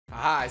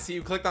Ah, I see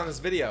you clicked on this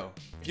video.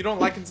 If you don't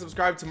like and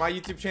subscribe to my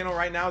YouTube channel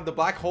right now, the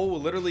black hole will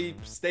literally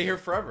stay here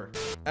forever.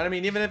 And I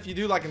mean, even if you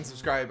do like and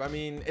subscribe, I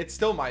mean, it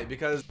still might,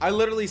 because I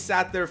literally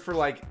sat there for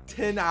like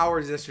 10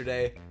 hours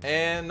yesterday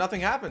and nothing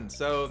happened.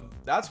 So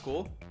that's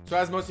cool. So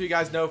as most of you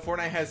guys know,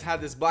 Fortnite has had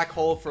this black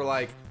hole for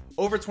like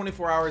over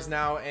 24 hours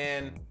now,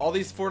 and all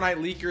these Fortnite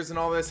leakers and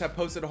all this have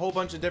posted a whole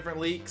bunch of different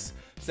leaks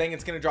saying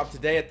it's going to drop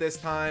today at this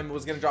time, it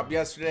was going to drop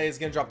yesterday, it's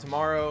going to drop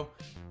tomorrow.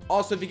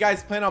 Also, if you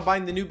guys plan on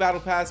buying the new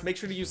battle pass, make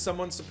sure to use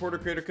someone's supporter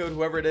creator code,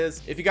 whoever it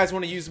is. If you guys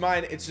want to use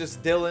mine, it's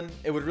just Dylan.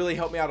 It would really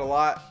help me out a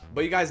lot.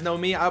 But you guys know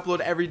me, I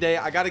upload every day.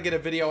 I got to get a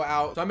video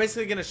out. So I'm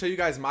basically going to show you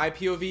guys my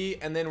POV,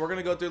 and then we're going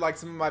to go through like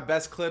some of my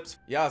best clips.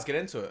 Yeah, let's get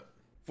into it.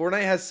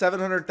 Fortnite has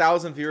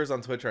 700,000 viewers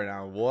on Twitch right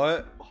now.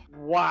 What?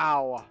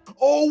 Wow.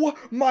 Oh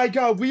my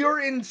god, we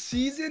are in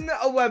season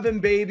 11,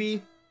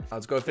 baby.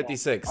 Let's go to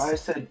 56. I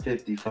said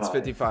 55. It's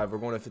 55. We're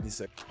going to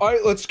 56. All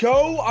right, let's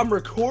go. I'm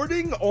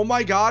recording. Oh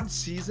my god,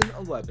 season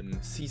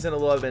 11. Season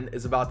 11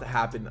 is about to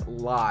happen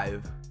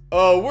live.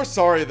 Oh, we're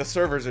sorry. The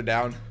servers are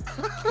down.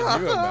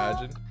 Can you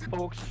imagine?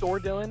 Folks,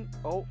 sword Dylan.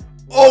 Oh.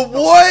 Oh,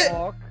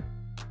 what?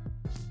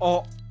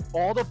 Oh,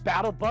 All the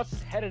battle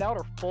buses headed out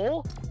are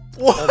full?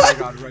 What? oh my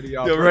god, ready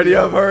up. Yo, ready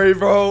up, hurry,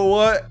 bro.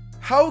 What?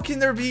 How can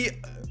there be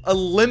a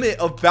limit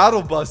of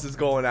battle buses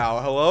going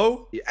out?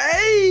 Hello?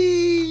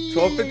 Hey!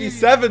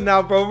 12:57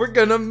 now, bro. We're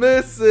gonna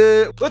miss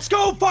it. Let's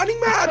go, fighting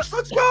match.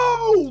 Let's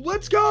go.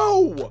 Let's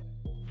go.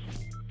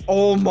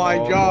 Oh my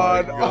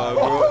god.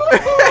 bro.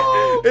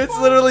 It's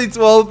literally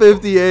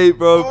 12:58,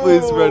 bro.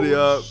 Please ready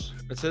up.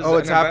 Oh,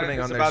 it's happening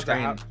on their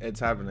screen. It's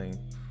happening.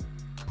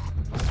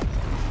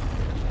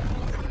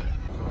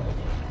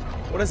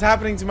 What is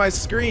happening to my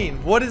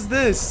screen? What is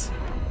this?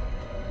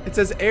 It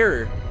says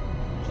error.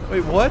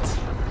 Wait, what?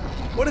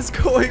 What is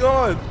going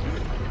on?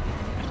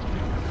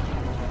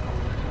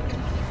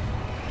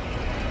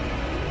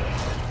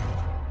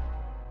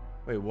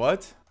 Wait,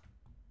 what?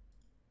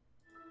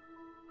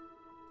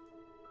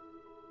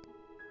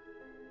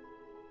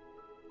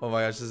 Oh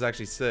my gosh, this is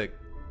actually sick.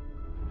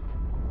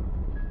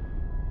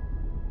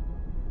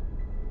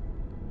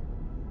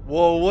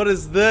 Whoa, what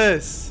is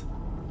this?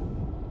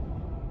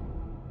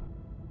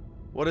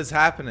 What is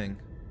happening?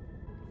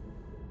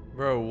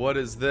 Bro, what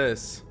is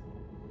this?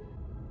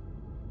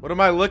 What am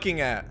I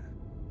looking at?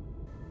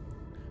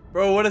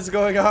 Bro, what is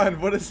going on?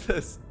 What is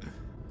this?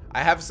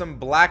 I have some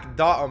black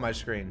dot on my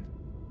screen.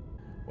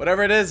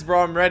 Whatever it is,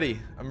 bro, I'm ready.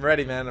 I'm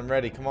ready, man. I'm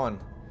ready. Come on.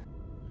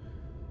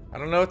 I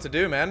don't know what to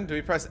do, man. Do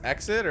we press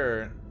exit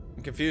or...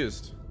 I'm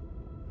confused.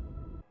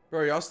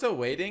 Bro, y'all still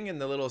waiting in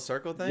the little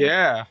circle thing?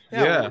 Yeah.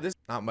 Well, there's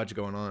not much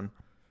going on.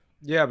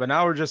 Yeah, but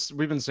now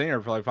we've been seeing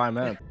her for like 5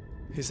 minutes.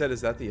 He said,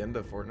 is that the end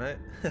of Fortnite?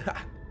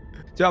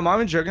 Dude, I'm not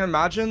even joking.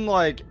 Imagine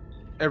like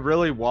it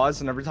really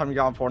was, and every time you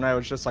got on Fortnite, it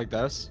was just like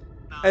this.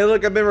 Hey,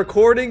 look, I've been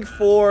recording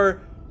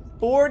for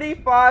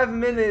 45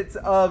 minutes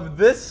of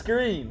this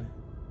screen.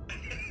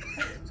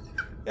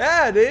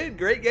 Yeah, dude,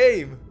 great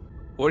game.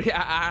 What?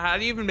 How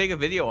do you even make a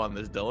video on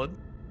this, Dylan?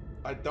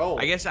 I don't.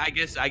 I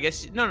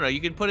guess. No.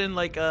 You can put in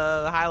like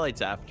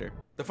highlights after.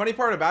 The funny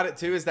part about it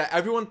too is that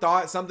everyone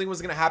thought something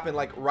was gonna happen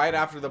like right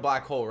after the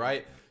black hole,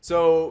 right?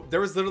 So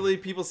there was literally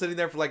people sitting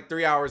there for like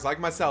 3 hours,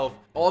 like myself.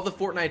 All the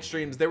Fortnite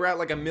streams, they were at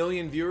like 1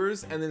 million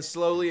viewers, and then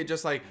slowly it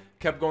just like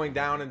kept going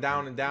down and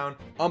down and down.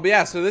 But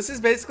yeah, so this is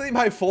basically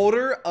my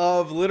folder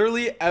of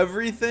literally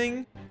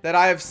everything that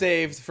I have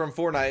saved from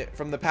Fortnite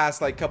from the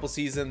past like couple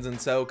seasons. And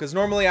so, because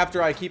normally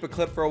after I keep a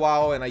clip for a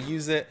while and I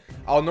use it,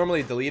 I'll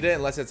normally delete it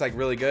unless it's like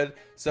really good.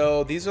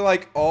 So these are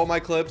like all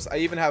my clips. I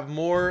even have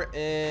more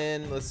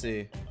in, let's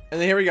see. And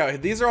then here we go.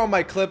 These are all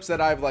my clips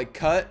that I've like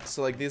cut.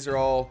 So like these are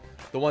all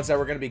the ones that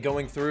we're going to be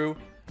going through.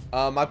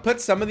 I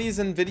put some of these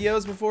in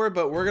videos before,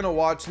 but we're going to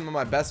watch some of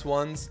my best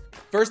ones.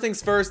 First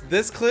things first,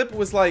 this clip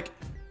was like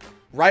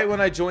right when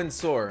I joined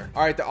SOAR.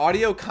 All right, the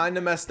audio kind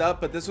of messed up,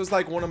 but this was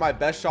like one of my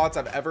best shots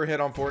I've ever hit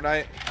on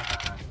Fortnite.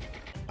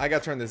 I got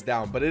to turn this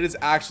down, but it is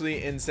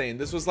actually insane.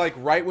 This was like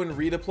right when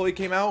redeploy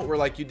came out, where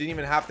like you didn't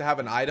even have to have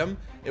an item.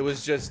 It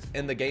was just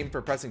in the game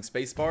for pressing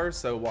spacebar.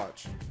 So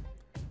watch.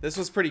 This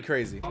was pretty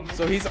crazy.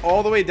 So he's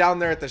all the way down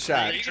there at the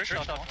shack.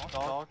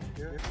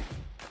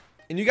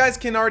 And you guys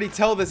can already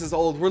tell this is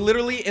old. We're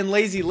literally in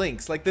Lazy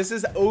Links. Like, this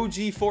is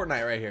OG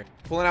Fortnite right here.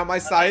 Pulling out my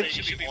scythe.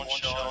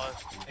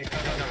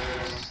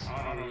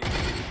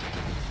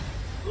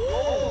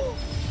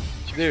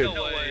 Dude,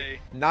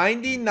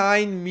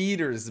 99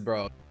 meters,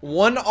 bro.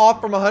 1 off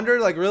from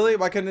 100? Like, really?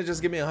 Why couldn't it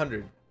just give me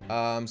 100? So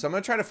I'm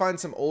gonna try to find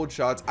some old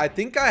shots. I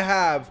think I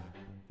have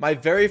my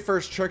very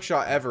first trick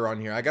shot ever on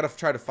here. I gotta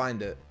try to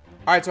find it.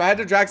 All right, so I had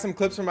to drag some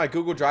clips from my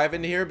Google Drive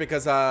into here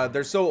because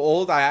they're so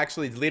old. I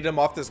actually deleted them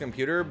off this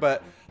computer,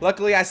 but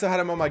luckily I still had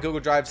them on my Google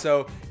Drive.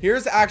 So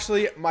here's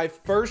actually my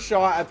first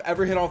shot I've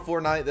ever hit on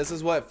Fortnite. This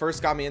is what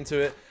first got me into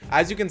it.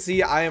 As you can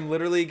see, I am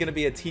literally gonna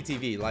be a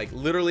TTV. Like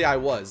literally I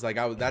was. Like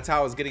that's how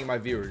I was getting my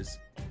viewers.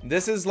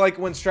 This is like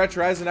when Stretch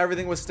Res and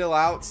everything was still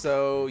out.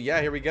 So yeah,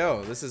 here we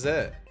go. This is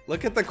it.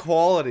 Look at the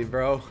quality,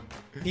 bro.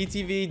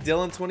 TTV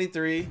Dylan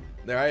 23.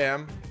 There I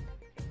am.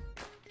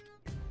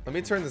 Let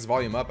me turn this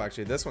volume up,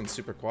 actually. This one's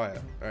super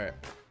quiet. All right.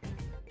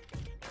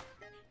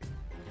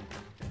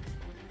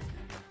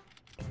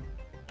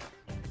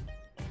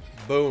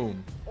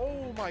 Boom.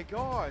 Oh my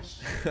gosh.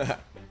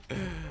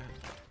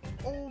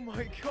 Oh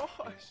my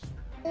gosh.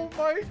 Oh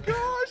my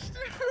gosh,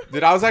 dude.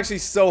 Dude, I was actually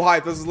so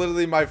hyped. This was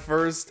literally my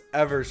first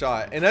ever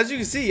shot. And as you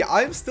can see,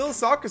 I'm still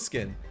soccer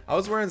skin. I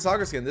was wearing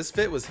soccer skin. This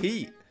fit was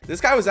heat. This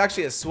guy was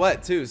actually a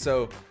sweat too.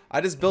 So I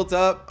just built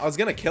up. I was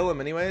going to kill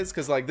him anyways,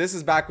 because like this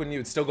is back when you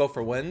would still go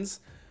for wins.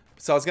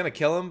 So I was going to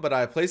kill him, but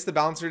I placed the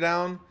bouncer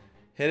down,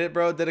 hit it,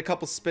 bro, did a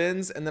couple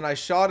spins, and then I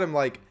shot him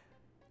like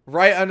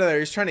right under there.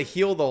 He's trying to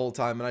heal the whole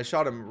time, and I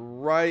shot him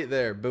right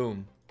there.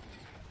 Boom.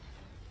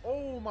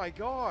 Oh my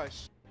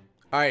gosh.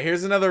 All right,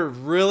 here's another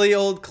really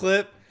old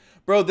clip.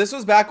 Bro, this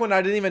was back when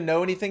I didn't even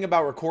know anything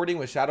about recording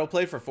with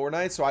Shadowplay for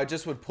Fortnite, so I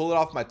just would pull it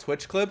off my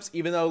Twitch clips,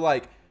 even though,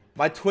 like,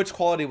 my Twitch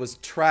quality was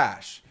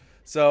trash.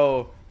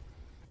 So,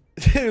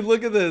 dude,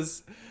 look at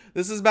this.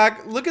 This is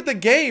back. Look at the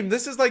game.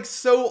 This is, like,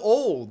 so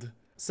old.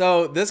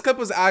 So, this clip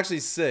was actually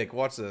sick.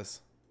 Watch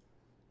this.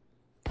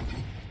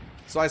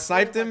 So, I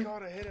sniped him. Oh my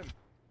god, I hit him.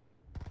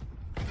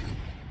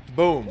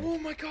 Boom. Oh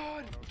my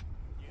god.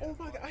 Oh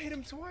my god, I hit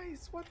him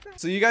twice. What the?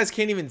 So, you guys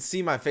can't even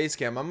see my face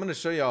cam. I'm going to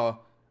show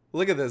y'all.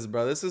 Look at this,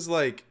 bro. This is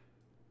like,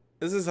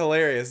 this is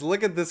hilarious.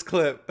 Look at this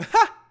clip.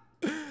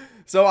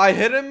 So I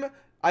hit him.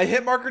 I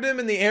hit markered him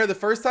in the air the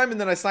first time, and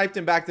then I sniped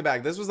him back to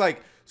back. This was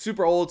like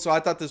super old, so I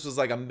thought this was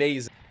like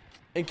amazing.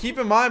 And keep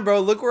in mind,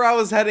 bro, look where I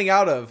was heading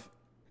out of.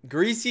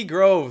 Greasy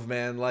Grove,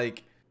 man.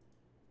 Like,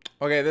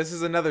 okay, this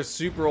is another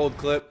super old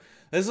clip.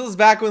 This was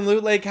back when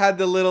Loot Lake had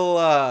the little,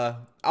 I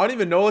don't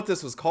even know what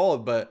this was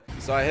called, but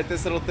so I hit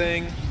this little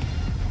thing.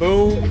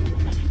 Boom.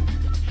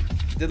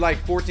 Did like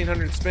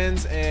 1,400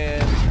 spins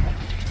and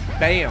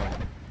bam,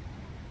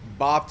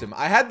 bopped him.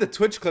 I had the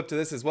Twitch clip to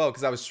this as well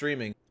because I was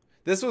streaming.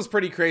 This was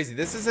pretty crazy.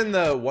 This is in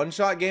the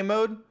one-shot game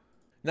mode.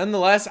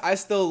 Nonetheless, I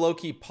still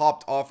low-key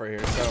popped off right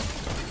here. So,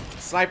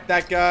 snipe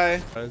that guy.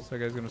 That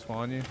guy's gonna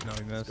spawn you. No,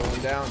 he missed.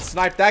 Going down.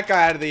 Snipe that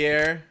guy out of the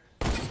air.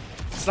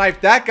 Snipe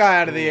that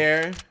guy out of the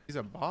air. He's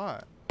a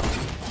bot.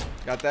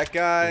 Got that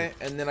guy.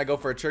 And then I go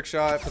for a trick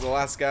shot for the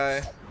last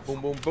guy.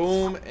 Boom, boom,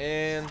 boom.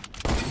 And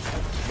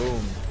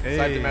boom. Hey.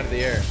 Sniped him out of the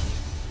air.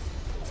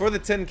 For the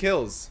 10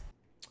 kills.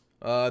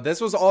 This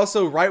was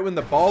also right when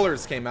the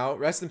Ballers came out.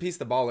 Rest in peace,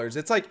 the Ballers.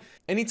 It's like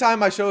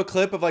anytime I show a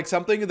clip of like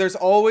something, there's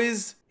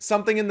always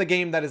something in the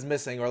game that is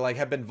missing or like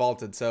have been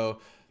vaulted. So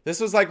this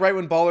was like right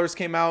when Ballers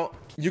came out.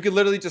 You could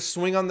literally just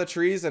swing on the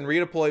trees, and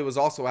redeploy was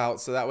also out.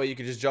 So that way you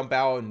could just jump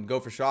out and go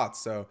for shots.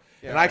 So,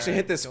 Yeah, and I actually right.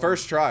 hit this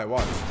first try.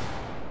 Watch.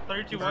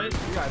 32 white.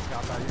 You guys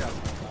got that. You guys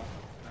got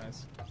that.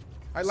 Nice. All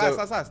right,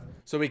 So- last.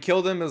 So we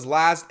killed him as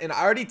last, and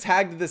I already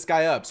tagged this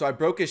guy up. So I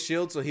broke his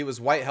shield, so he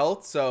was white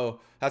health. So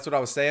that's what I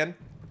was saying.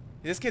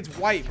 This kid's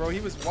white, bro. He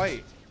was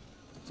white.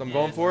 So I'm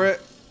going for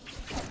it.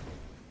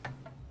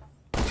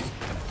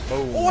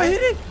 Boom. Oh, I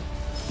hit it.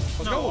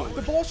 Let's go.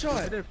 The ball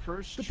shot. Did it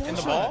first. The ball In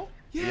the shot. ball?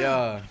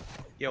 Yeah.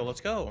 Yo,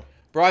 let's go.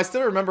 Bro, I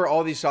still remember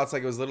all these shots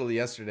like it was literally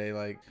yesterday.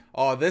 Like,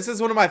 oh, this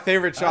is one of my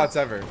favorite shots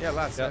ever. Yeah,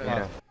 last.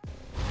 Yeah.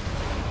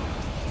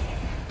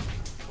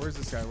 Where's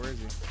this guy? Where is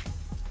he?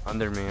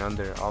 Under me,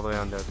 all the way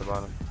under at the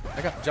bottom.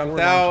 I got Jumped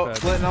 4 out, launch pads.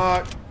 flint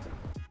knock.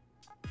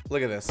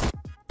 Look at this.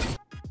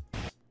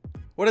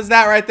 What is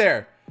that right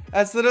there?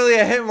 That's literally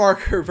a hit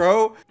marker,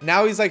 bro.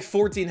 Now he's like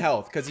 14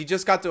 health because he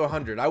just got to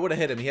 100. I would have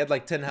hit him. He had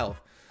like 10 health.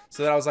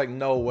 So then I was like,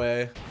 no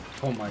way.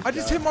 Oh my god. I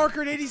just hit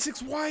marker at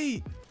 86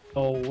 white.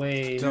 Oh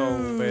wait. No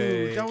Dude,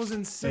 way. that was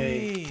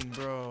insane,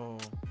 bro.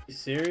 You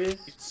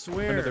serious?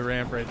 Swear. Under the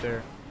ramp right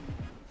there.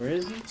 Where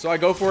is he? So I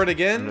go for it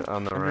again.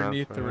 On the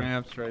Underneath ramp. the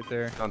ramps right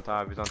there. He's on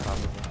top. He's on top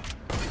of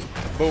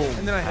me. Boom.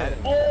 And then I hit it.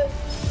 Oh.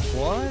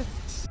 What?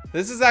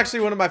 This is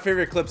actually one of my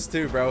favorite clips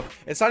too, bro.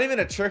 It's not even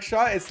a trick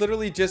shot. It's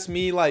literally just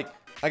me like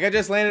I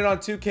just landed on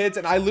 2 kids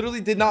and I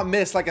literally did not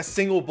miss like a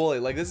single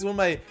bullet. Like this is one of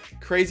my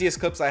craziest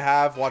clips I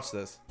have. Watch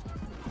this.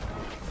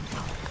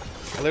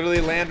 I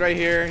literally land right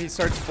here. He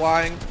starts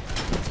flying.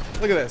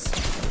 Look at this.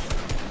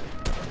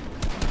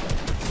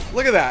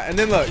 Look at that. And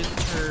then look.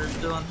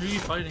 Dylan, who are you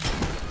fighting?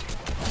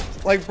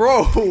 Like,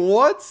 bro,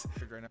 what?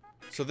 Right now.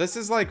 So this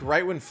is like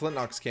right when Flint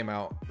Knocks came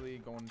out. Really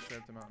going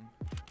straight up the mountain.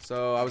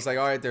 So I was like,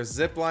 all right, there's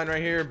zip line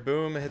right here.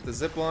 Boom, hit the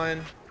zip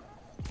line.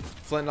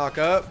 Flint Knock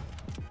up.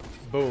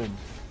 Boom.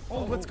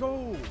 Oh, let's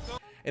go.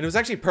 And it was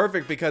actually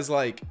perfect because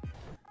like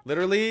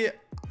literally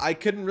I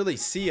couldn't really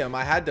see him.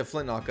 I had to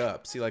Flint Knock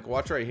up. See, like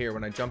watch right here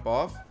when I jump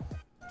off.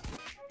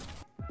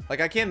 Like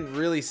I can't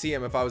really see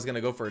him if I was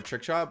gonna go for a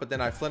trick shot, but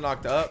then I Flint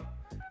Knocked up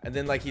and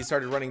then like he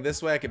started running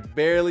this way. I could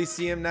barely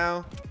see him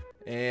now.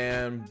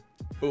 And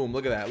boom,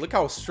 look at that. Look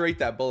how straight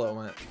that bullet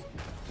went.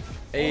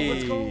 Hey.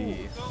 let's go.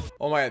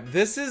 Oh my god,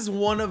 this is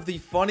one of the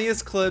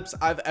funniest clips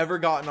I've ever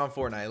gotten on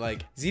Fortnite.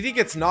 Like ZD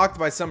gets knocked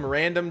by some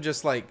random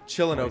just like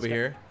chilling over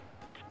here.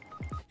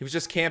 He was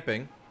just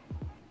camping.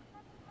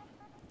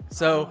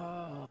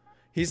 So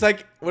he's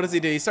like, what does he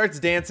do? He starts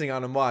dancing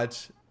on him.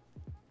 Watch.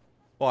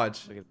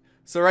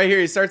 So right here,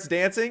 he starts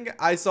dancing.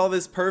 I saw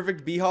this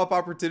perfect B-hop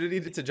opportunity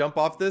to jump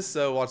off this.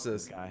 So watch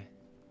this. Guy.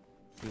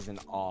 He's in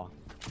awe.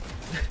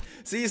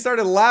 See, you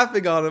started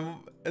laughing on him,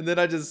 and then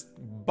I just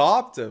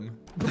bopped him.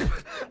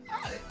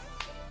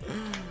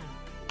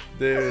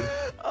 Dude.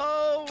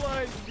 Oh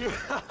my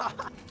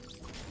god.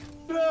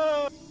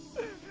 No.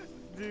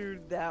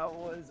 Dude, that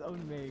was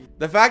amazing.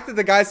 The fact that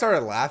the guy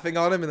started laughing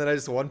on him and then I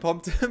just one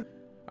pumped him.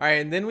 All right,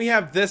 and then we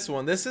have this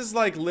one. This is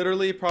like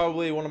literally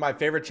probably one of my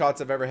favorite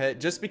shots I've ever hit,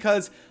 just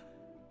because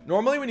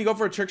normally when you go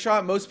for a trick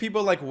shot, most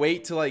people like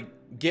wait to like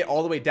get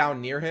all the way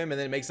down near him and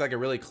then it makes like a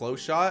really close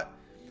shot.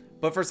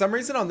 But for some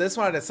reason on this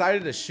one, I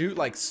decided to shoot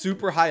like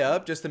super high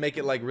up just to make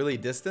it like really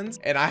distant.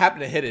 And I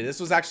happened to hit it.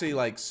 This was actually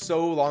like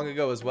so long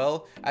ago as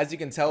well. As you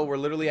can tell, we're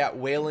literally at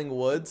Wailing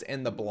Woods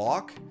in the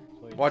block.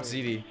 Watch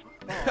ZD.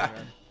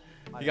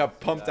 He got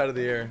pumped out of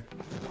the air.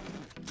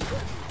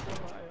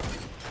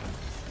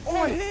 Oh,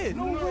 I hit!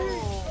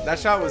 That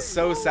shot was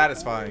so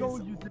satisfying.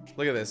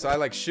 Look at this. So I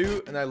like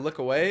shoot and I look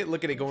away.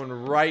 Look at it going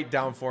right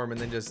down for him and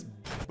then just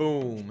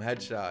boom,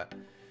 headshot.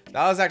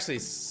 That was actually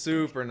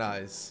super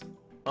nice.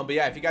 But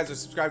yeah, if you guys are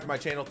subscribed to my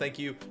channel, thank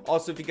you.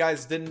 Also, if you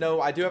guys didn't know,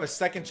 I do have a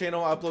second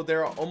channel. I upload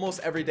there almost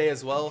every day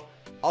as well.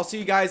 I'll see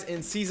you guys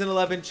in Season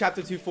 11,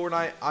 Chapter 2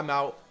 Fortnite. I'm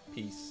out.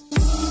 Peace.